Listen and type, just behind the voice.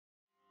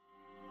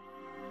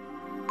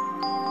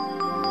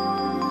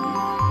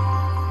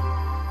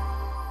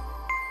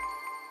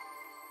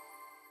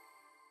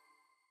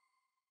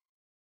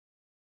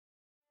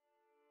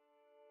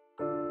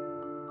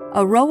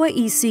Aroa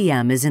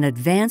ECM is an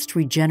advanced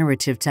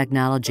regenerative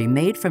technology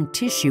made from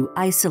tissue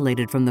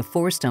isolated from the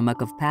forestomach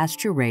of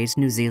pasture-raised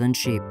New Zealand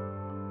sheep.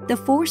 The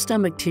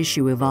forestomach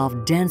tissue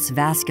evolved dense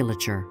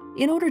vasculature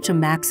in order to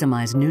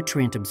maximize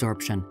nutrient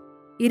absorption.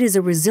 It is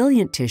a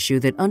resilient tissue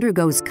that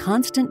undergoes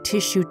constant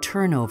tissue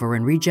turnover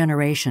and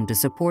regeneration to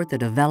support the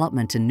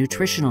development and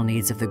nutritional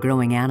needs of the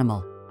growing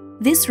animal.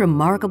 This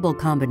remarkable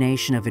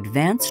combination of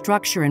advanced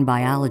structure and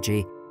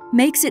biology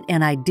makes it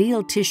an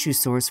ideal tissue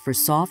source for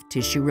soft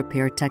tissue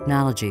repair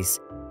technologies.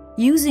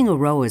 Using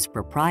Aroa's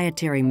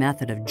proprietary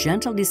method of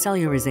gentle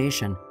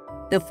decellularization,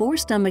 the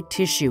forestomach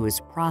tissue is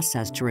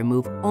processed to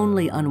remove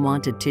only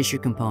unwanted tissue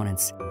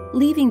components,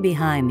 leaving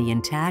behind the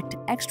intact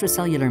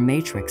extracellular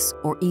matrix,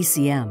 or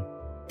ECM.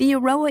 The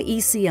Aroa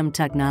ECM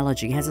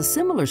technology has a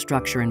similar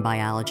structure in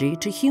biology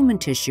to human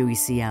tissue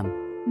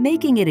ECM,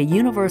 making it a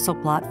universal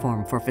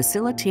platform for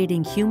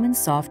facilitating human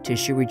soft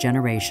tissue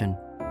regeneration.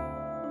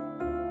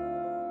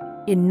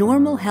 In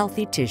normal,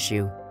 healthy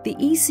tissue, the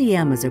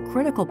ECM is a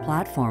critical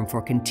platform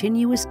for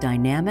continuous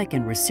dynamic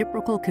and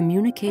reciprocal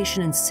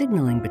communication and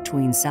signaling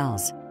between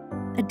cells.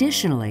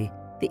 Additionally,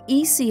 the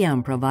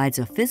ECM provides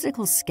a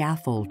physical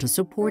scaffold to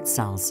support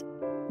cells.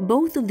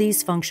 Both of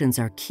these functions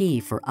are key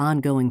for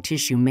ongoing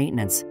tissue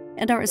maintenance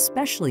and are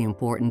especially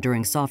important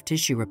during soft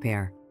tissue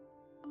repair.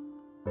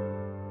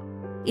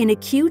 In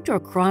acute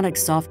or chronic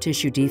soft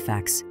tissue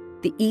defects,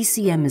 the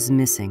ECM is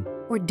missing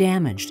or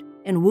damaged,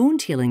 and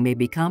wound healing may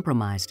be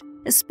compromised,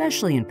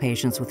 especially in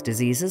patients with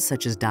diseases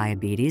such as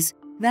diabetes,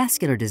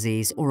 vascular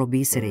disease, or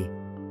obesity.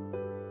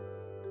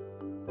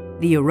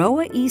 The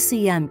Aroa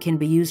ECM can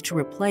be used to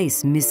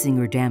replace missing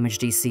or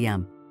damaged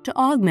ECM to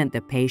augment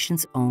the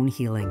patient's own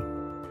healing.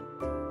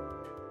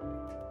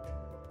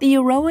 The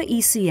Aroa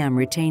ECM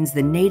retains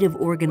the native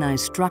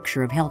organized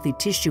structure of healthy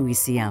tissue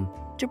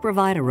ECM to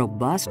provide a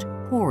robust,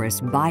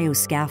 porous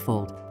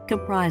bioscaffold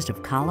comprised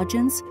of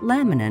collagens,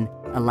 laminin,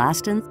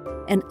 elastins,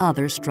 and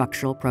other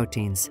structural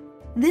proteins.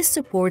 This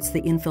supports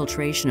the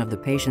infiltration of the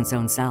patient's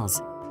own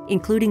cells,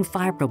 including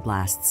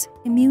fibroblasts,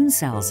 immune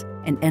cells,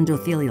 and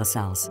endothelial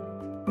cells.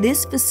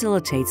 This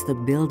facilitates the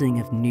building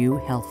of new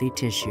healthy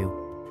tissue.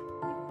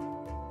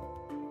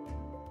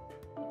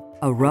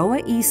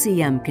 Aroa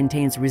ECM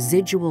contains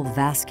residual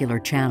vascular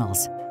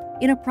channels.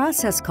 In a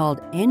process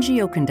called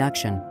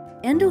angioconduction,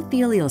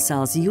 endothelial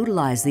cells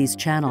utilize these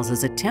channels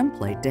as a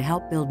template to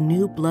help build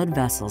new blood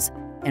vessels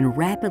and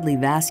rapidly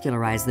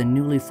vascularize the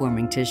newly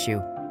forming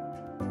tissue.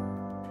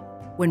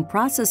 When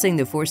processing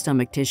the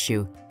forestomach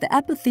tissue, the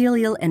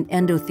epithelial and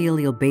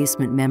endothelial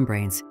basement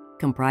membranes,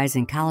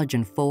 comprising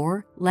collagen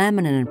 4,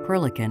 laminin, and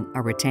perlecan,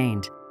 are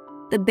retained.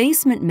 The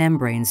basement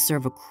membranes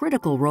serve a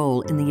critical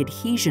role in the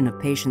adhesion of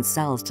patient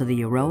cells to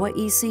the Aroa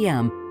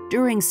ECM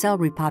during cell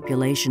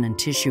repopulation and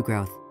tissue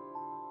growth.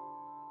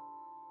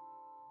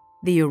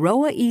 The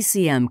Aroa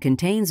ECM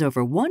contains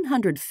over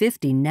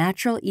 150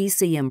 natural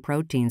ECM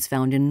proteins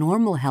found in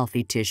normal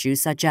healthy tissue,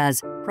 such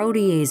as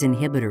protease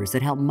inhibitors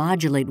that help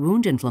modulate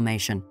wound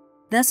inflammation,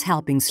 thus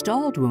helping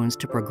stalled wounds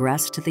to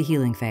progress to the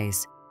healing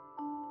phase.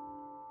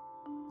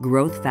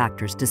 Growth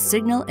factors to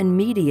signal and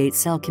mediate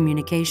cell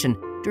communication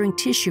during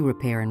tissue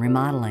repair and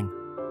remodeling.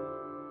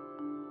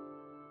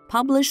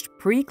 Published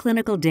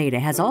preclinical data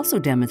has also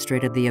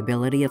demonstrated the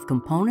ability of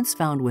components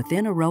found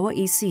within Aroa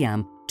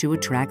ECM to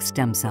attract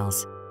stem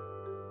cells.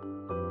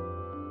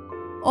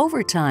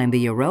 Over time,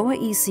 the Aroa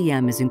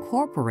ECM is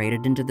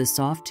incorporated into the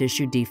soft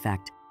tissue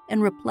defect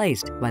and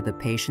replaced by the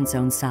patient's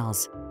own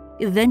cells,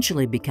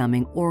 eventually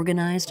becoming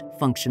organized,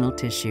 functional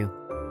tissue.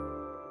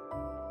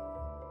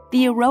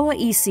 The Aroa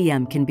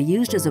ECM can be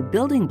used as a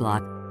building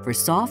block for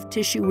soft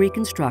tissue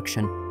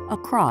reconstruction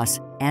across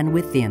and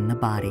within the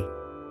body.